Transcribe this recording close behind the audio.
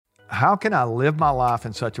How can I live my life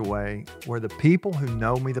in such a way where the people who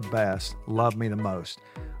know me the best love me the most?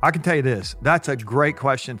 I can tell you this, that's a great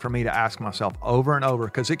question for me to ask myself over and over,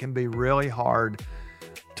 because it can be really hard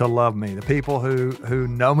to love me. The people who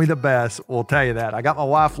know me the best will tell you that. I got my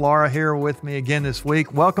wife, Laura, here with me again this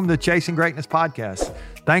week. Welcome to Chasing Greatness Podcast.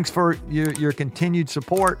 Thanks for your continued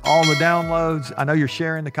support, all the downloads. I know you're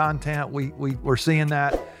sharing the content. We're seeing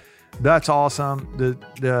that. That's awesome.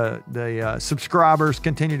 The subscribers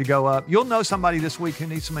continue to go up. You'll know somebody this week who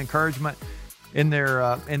needs some encouragement in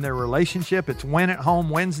their relationship. It's Win at Home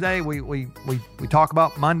Wednesday. We talk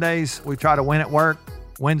about Mondays. We try to win at work.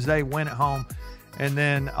 Wednesday, win at home. And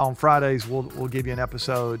then on Fridays, we'll give you an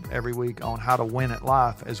episode every week on how to win at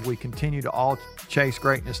life as we continue to all chase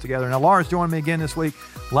greatness together. Now, Laura's joining me again this week.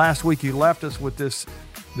 Last week, you left us with this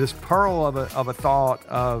pearl of a thought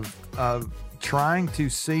of trying to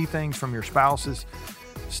see things from your spouse's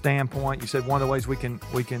standpoint. You said one of the ways we can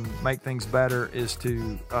make things better is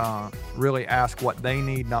to really ask what they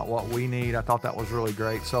need, not what we need. I thought that was really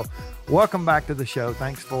great. So welcome back to the show.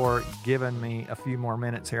 Thanks for giving me a few more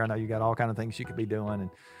minutes here. I know you got all kinds of things you could be doing,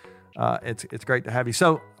 and it's great to have you.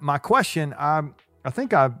 So my question, I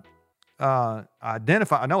think I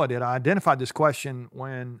identified this question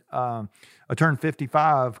when I turned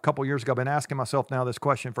 55 a couple years ago. I've been asking myself now this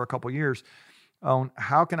question for a couple years on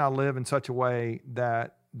how can I live in such a way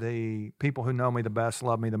that the people who know me the best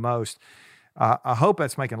love me the most. I hope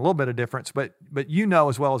that's making a little bit of difference, but you know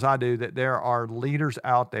as well as I do that there are leaders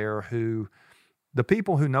out there who the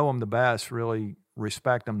people who know them the best really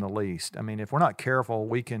respect them the least. I mean, if we're not careful,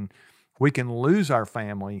 we can lose our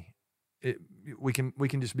family. We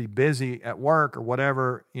can just be busy at work or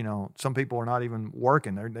whatever. You know, some people are not even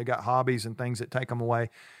working. They got hobbies and things that take them away.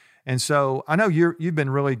 And so I know you've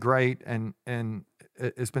been really great, and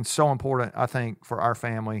it's been so important, I think, for our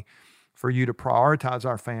family, for you to prioritize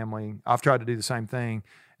our family. I've tried to do the same thing.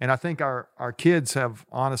 And I think our kids have,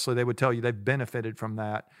 honestly, they would tell you they've benefited from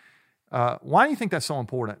that. Why do you think that's so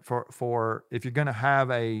important for if you're going to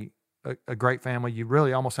have a great family, you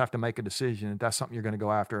really almost have to make a decision if that's something you're going to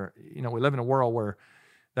go after. You know, we live in a world where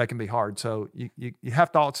that can be hard. So you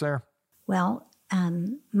have thoughts there? Well,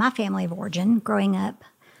 my family of origin, growing up,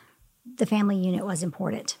 the family unit was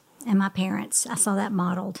important. And my parents, I saw that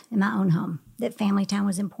modeled in my own home, that family time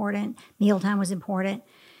was important, mealtime was important.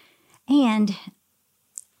 And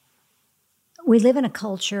we live in a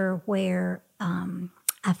culture where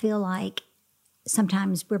I feel like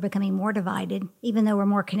sometimes we're becoming more divided, even though we're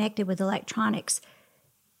more connected with electronics.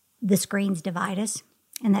 The screens divide us,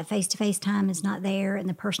 and that face-to-face time is not there, and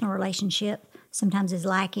the personal relationship sometimes is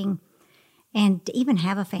lacking. And to even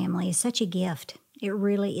have a family is such a gift. It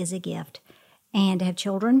really is a gift. And to have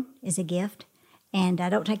children is a gift. And I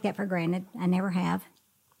don't take that for granted. I never have.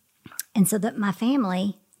 And so that my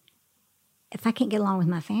family, if I can't get along with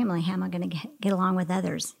my family, how am I going to get along with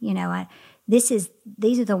others? You know, these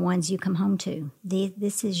are the ones you come home to. These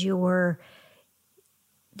are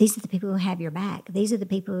the people who have your back. These are the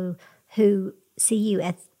people who see you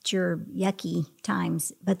at your yucky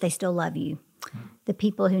times, but they still love you. The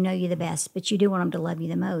people who know you the best, but you do want them to love you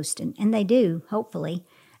the most. And they do, hopefully.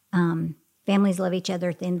 Families love each other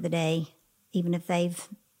at the end of the day, even if they've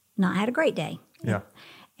not had a great day. Yeah.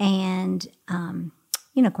 And,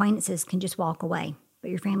 acquaintances can just walk away,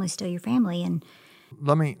 but your family's still your family. And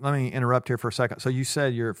let me interrupt here for a second. So you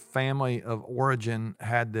said your family of origin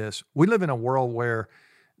had this. We live in a world where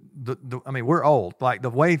we're old. Like the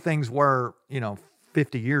way things were,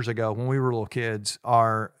 50 years ago when we were little kids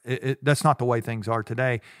that's not the way things are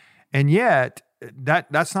today. And yet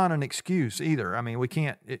that's not an excuse either. I mean, we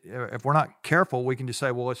can't, if we're not careful, we can just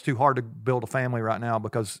say, well, it's too hard to build a family right now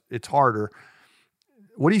because it's harder.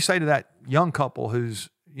 What do you say to that young couple who's,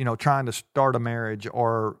 trying to start a marriage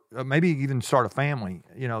or maybe even start a family,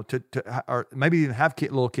 or maybe even have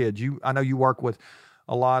little kids? I know you work with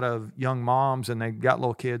a lot of young moms and they've got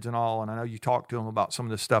little kids and all, and I know you talk to them about some of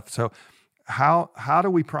this stuff. So how do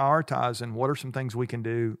we prioritize, and what are some things we can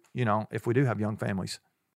do, if we do have young families?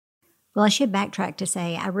 Well, I should backtrack to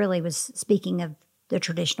say I really was speaking of the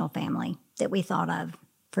traditional family that we thought of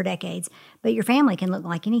for decades. But your family can look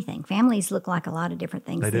like anything. Families look like a lot of different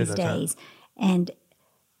things these days. Right. And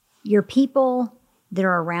your people that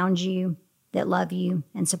are around you that love you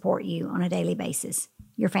and support you on a daily basis,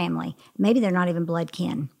 your family. Maybe they're not even blood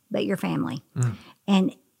kin, but your family. Mm.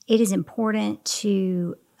 And it is important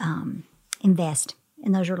to invest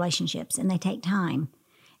in those relationships, and they take time,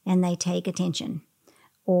 and they take attention,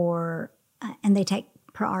 and they take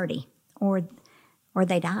priority, or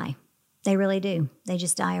they die. They really do. They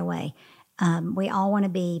just die away. We all want to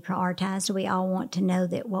be prioritized. We all want to know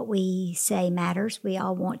that what we say matters. We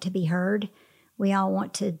all want to be heard. We all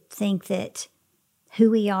want to think that who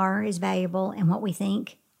we are is valuable and what we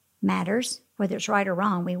think matters, whether it's right or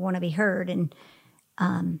wrong. We want to be heard. And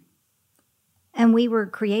we were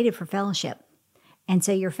created for fellowship. And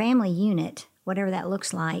so your family unit, whatever that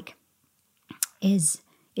looks like, it's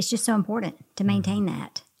just so important to maintain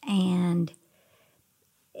that. And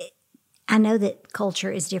I know that culture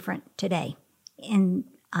is different today. And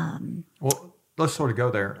well, let's sort of go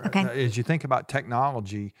there. Okay. As you think about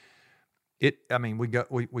technology,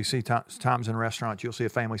 we see times in restaurants, you'll see a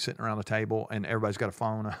family sitting around the table and everybody's got a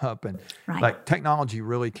phone up, and Right. like technology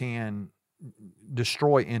really can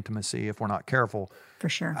destroy intimacy if we're not careful. for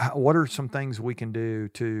sure. What are some things we can do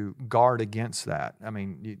to guard against that? I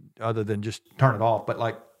mean, other than just turn it off, but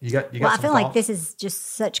like you got Well, I some feel like thoughts? this is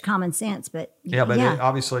just such common sense, but Yeah, but it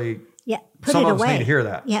obviously put some it of us away. need to hear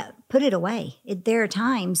that. Yeah, put it away. There are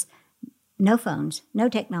times, no phones, no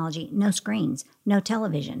technology, no screens, no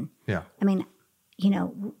television. Yeah. I mean,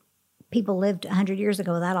 people lived 100 years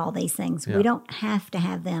ago without all these things. Yeah. We don't have to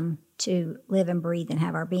have them to live and breathe and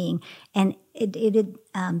have our being. And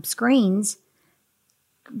screens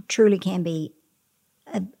truly can be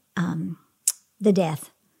the death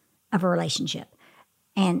of a relationship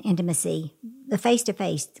and intimacy. The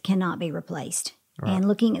face-to-face cannot be replaced. Right. And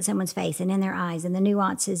looking at someone's face and in their eyes and the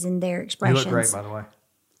nuances in their You expressions. look great, by the way.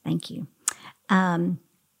 Thank you.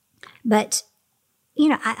 But,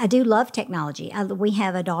 I do love technology. We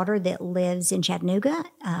have a daughter that lives in Chattanooga,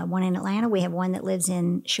 one in Atlanta. We have one that lives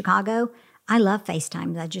in Chicago. I love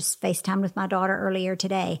FaceTime. I just FaceTimed with my daughter earlier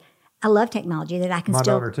today. I love technology that I can My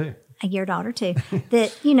still. daughter too. Your daughter too.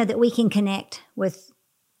 that, that we can connect with,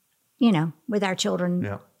 with our children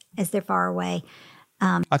Yeah. as they're far away.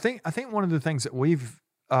 I think one of the things that we've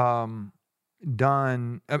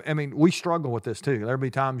done, I mean, we struggle with this too. There'll be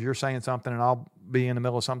times you're saying something and I'll be in the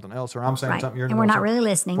middle of something else, or I'm saying Right. something, you're in And the we're middle not of really something.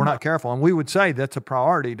 listening. We're not careful. And we would say that's a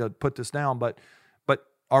priority to put this down, but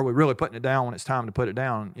are we really putting it down when it's time to put it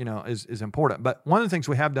down, is important. But one of the things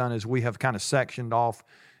we have done is we have kind of sectioned off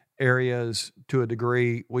areas to a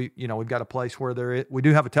degree. We've got a place where we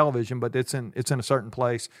do have a television, but it's in a certain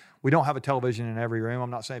place. We don't have a television in every room. I'm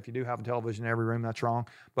not saying if you do have a television in every room, that's wrong.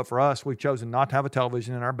 But for us, we've chosen not to have a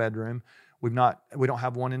television in our bedroom. We don't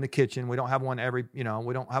have one in the kitchen. We don't have one we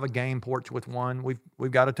don't have a game porch with one.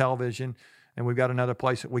 We've got a television, and we've got another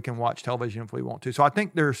place that we can watch television if we want to. So I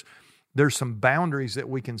think there's some boundaries that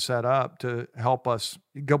we can set up to help us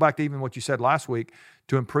go back to even what you said last week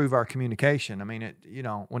to improve our communication. I mean,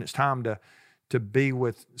 when it's time to be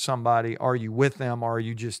with somebody, are you with them, or are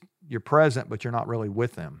you just, you're present, but you're not really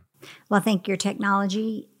with them? Well, I think your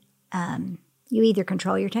technology, you either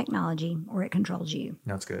control your technology or it controls you.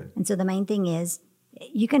 That's good. And so the main thing is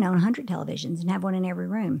you can own 100 televisions and have one in every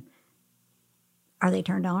room. Are they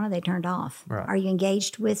turned on or are they turned off? Right. Are you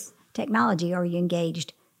engaged with technology or are you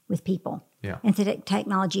engaged with people? Yeah. And so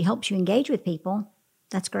technology helps you engage with people.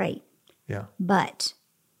 That's great. Yeah. But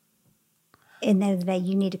in the end of the day,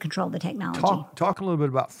 you need to control the technology. Talk a little bit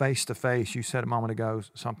about face-to-face. You said a moment ago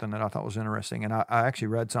something that I thought was interesting, and I actually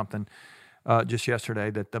read something just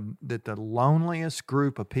yesterday that the loneliest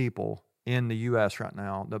group of people in the U.S. right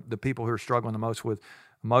now, the people who are struggling the most with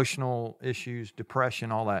emotional issues,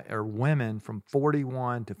 depression, all that, are women from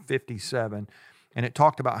 41 to 57. And it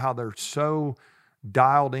talked about how they're so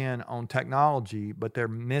dialed in on technology, but they're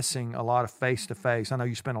missing a lot of face-to-face. I know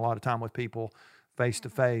you spend a lot of time with people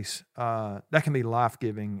face-to-face. That can be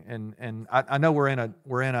life-giving. And I know we're in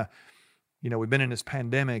a we've been in this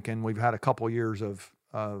pandemic and we've had a couple of years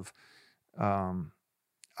of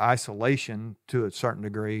isolation to a certain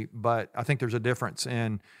degree, but I think there's a difference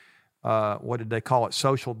in what did they call it?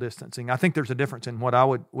 Social distancing. I think there's a difference in what I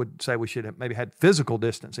would say we should have maybe had physical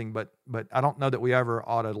distancing, but I don't know that we ever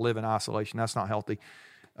ought to live in isolation. That's not healthy.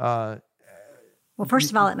 Well,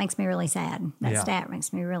 first of all, it makes me really sad. That Yeah. stat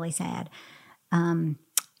makes me really sad.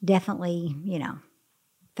 Definitely,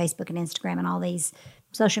 Facebook and Instagram and all these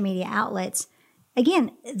social media outlets,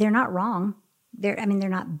 again, they're not wrong. They're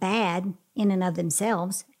not bad in and of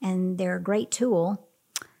themselves, and they're a great tool.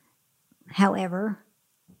 However,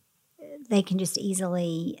 they can just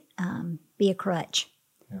easily be a crutch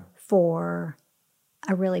for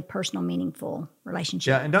a really personal, meaningful relationship.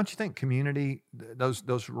 Yeah, and don't you think community,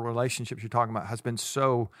 those relationships you're talking about, has been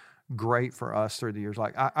so great for us through the years?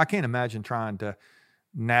 Like I can't imagine trying to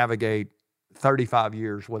navigate 35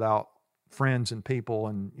 years without friends and people,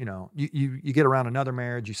 and you get around another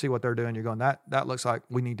marriage, you see what they're doing, you're going, that looks like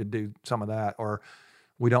we need to do some of that, or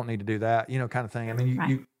we don't need to do that, kind of thing. I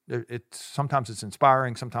mean, sometimes it's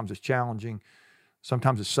inspiring, sometimes it's challenging,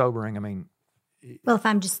 sometimes it's sobering. I mean, Well, if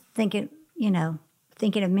I'm just thinking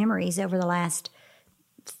of memories over the last,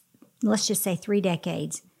 let's just say 3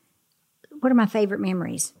 decades, what are my favorite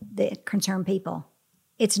memories that concern people?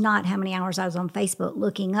 It's not how many hours I was on Facebook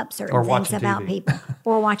looking up certain things about people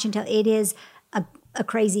or watching TV. It is a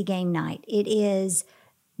crazy game night. It is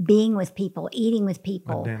being with people, eating with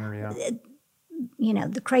people. A dinner, yeah.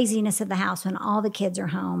 The craziness of the house when all the kids are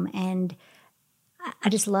home. And I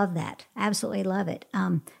just love that. Absolutely love it.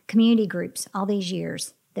 Community groups, all these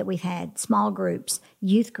years that we've had, small groups,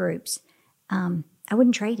 youth groups. I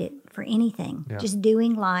wouldn't trade it for anything. Yeah. Just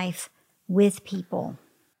doing life with people.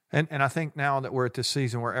 And I think now that we're at this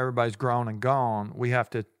season where everybody's grown and gone, we have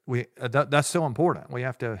to, that's so important. We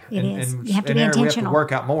have to, you have to be intentional. We have to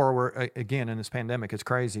work out more. We're, again, in this pandemic, it's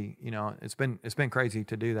crazy. It's been crazy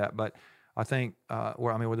to do that. But I think,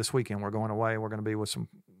 with this weekend, we're going away. We're going to be with some,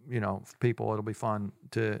 people. It'll be fun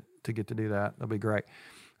to get to do that. It'll be great.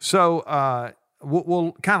 So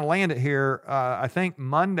we'll kind of land it here. I think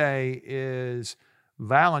Monday is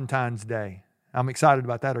Valentine's Day. I'm excited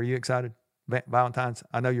about that. Are you excited? Valentine's.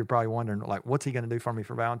 I know you're probably wondering, like, what's he going to do for me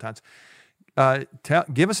for Valentine's?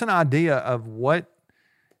 Give us an idea of what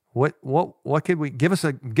could we give us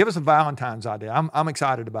a Valentine's idea. I'm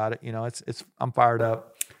excited about it. I'm fired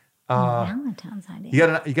up. Valentine's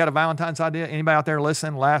idea. You got a Valentine's idea? Anybody out there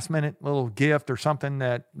listening? Last minute little gift or something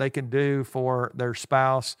that they can do for their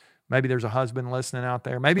spouse. Maybe there's a husband listening out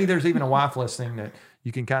there. Maybe there's even a wife listening that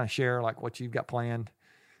you can kind of share, like what you've got planned.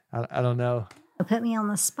 I don't know. Put me on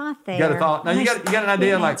the spot there. You got a thought? No, you got an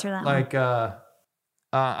idea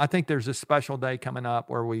I think there's a special day coming up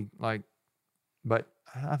where but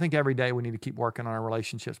I think every day we need to keep working on our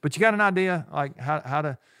relationships. But you got an idea like how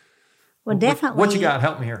to? Well, definitely. What you got?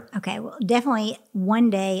 Help me here. Okay. Well, definitely one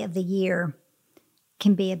day of the year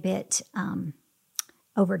can be a bit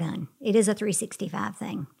overdone. It is a 365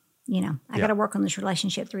 thing. I got to work on this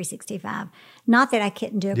relationship 365. Not that I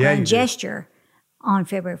couldn't do a grand gesture on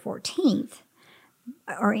February 14th.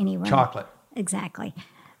 Or anyone. Chocolate. Exactly.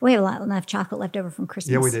 We have enough chocolate left over from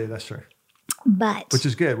Christmas. Yeah, we do. That's true. Which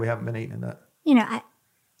is good. We haven't been eating that.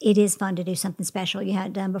 It is fun to do something special you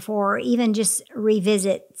hadn't done before, or even just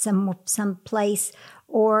revisit some place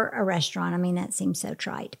or a restaurant. I mean, that seems so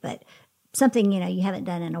trite, but something, you haven't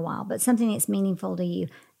done in a while, but something that's meaningful to you.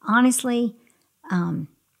 Honestly,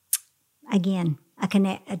 again,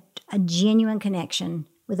 a genuine connection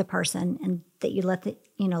with a person, and that you let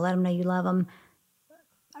them know you love them.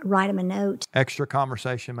 Write them a note. Extra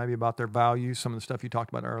conversation maybe about their values, some of the stuff you talked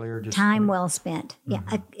about earlier. Time well spent. Yeah,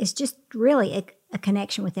 it's just really a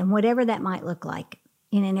connection with them, whatever that might look like.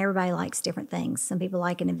 And everybody likes different things. Some people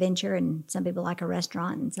like an adventure, and some people like a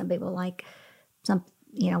restaurant, and some people like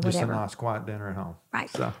whatever. Just a nice, quiet dinner at home. Right.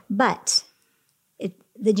 But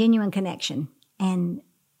the genuine connection and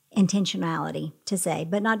intentionality to say,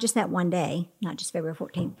 but not just that one day, not just February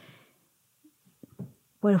 14th.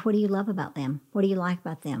 What do you love about them? What do you like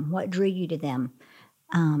about them? What drew you to them?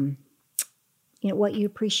 What you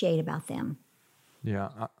appreciate about them.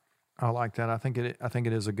 Yeah, I like that. I think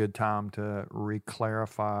it is a good time to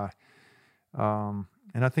re-clarify. And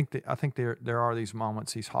I think there are these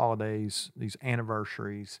moments, these holidays, these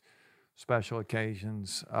anniversaries, special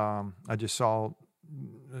occasions. I just saw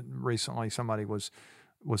recently somebody was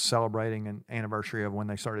celebrating an anniversary of when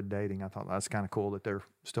they started dating. I thought that's kind of cool that they're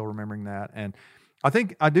still remembering that. And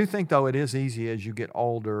I do think though it is easy as you get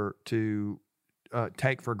older to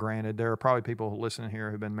take for granted. There are probably people listening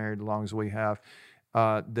here who've been married as long as we have.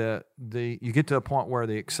 You get to a point where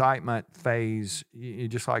the excitement phase, you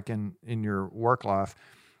just like in your work life,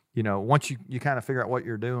 once you kind of figure out what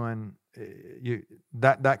you're doing,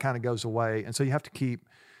 that kind of goes away, and so you have to keep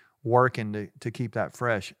working to keep that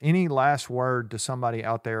fresh. Any last word to somebody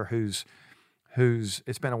out there who's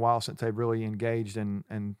it's been a while since they've really engaged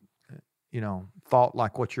and thought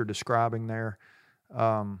like what you're describing there?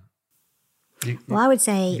 I would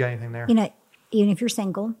say, you got anything there? Even if you're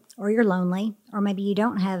single or you're lonely, or maybe you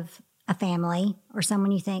don't have a family or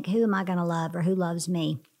someone you think, who am I going to love or who loves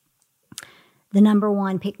me? The number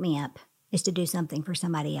one pick me up is to do something for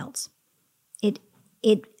somebody else. It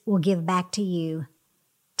will give back to you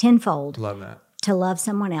tenfold. Love that. To love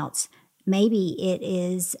someone else. Maybe it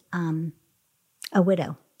is a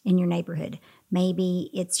widow in your neighborhood. Maybe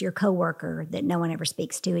it's your coworker that no one ever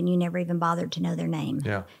speaks to and you never even bothered to know their name.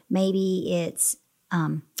 Yeah. Maybe it's,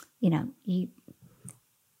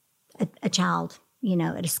 a child,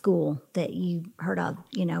 at a school that you heard of,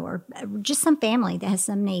 or just some family that has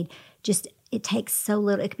some need. Just, it takes so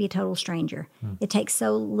little. It could be a total stranger. It takes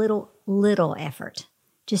so little effort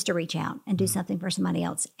just to reach out and do something for somebody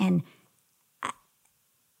else. And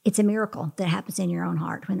it's a miracle that happens in your own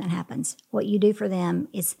heart when that happens. What you do for them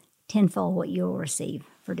is tenfold what you'll receive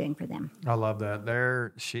for doing for them. I love that.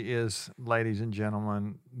 There she is, ladies and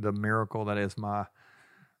gentlemen, the miracle that is my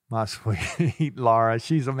sweet Laura.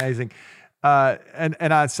 She's amazing. And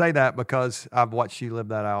I say that because I've watched you live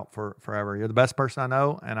that out forever. You're the best person I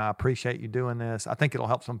know, and I appreciate you doing this. I think it'll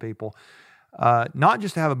help some people, not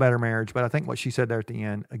just to have a better marriage, but I think what she said there at the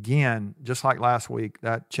end, again, just like last week,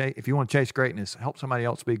 that if you want to chase greatness, help somebody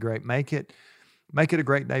else be great. Make it a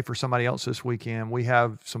great day for somebody else this weekend. We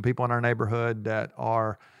have some people in our neighborhood that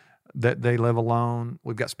they live alone.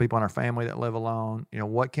 We've got some people in our family that live alone. You know,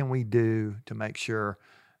 what can we do to make sure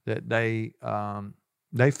that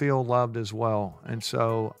they feel loved as well? And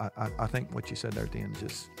so I think what you said there at the end is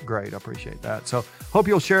just great. I appreciate that. So hope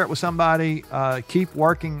you'll share it with somebody. Keep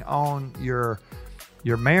working on your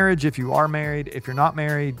marriage if you are married. If you're not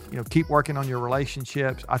married, keep working on your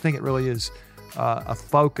relationships. I think it really is a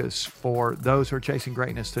focus for those who are chasing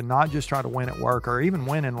greatness to not just try to win at work or even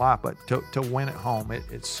win in life, but to win at home.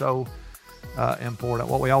 It's so important.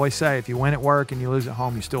 What we always say, if you win at work and you lose at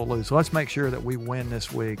home, you still lose. So let's make sure that we win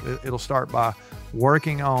this week. It'll start by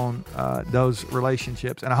working on those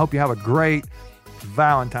relationships. And I hope you have a great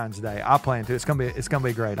Valentine's Day. I plan to. It's gonna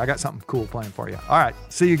be great. I got something cool planned for you. All right.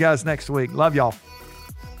 See you guys next week. Love y'all.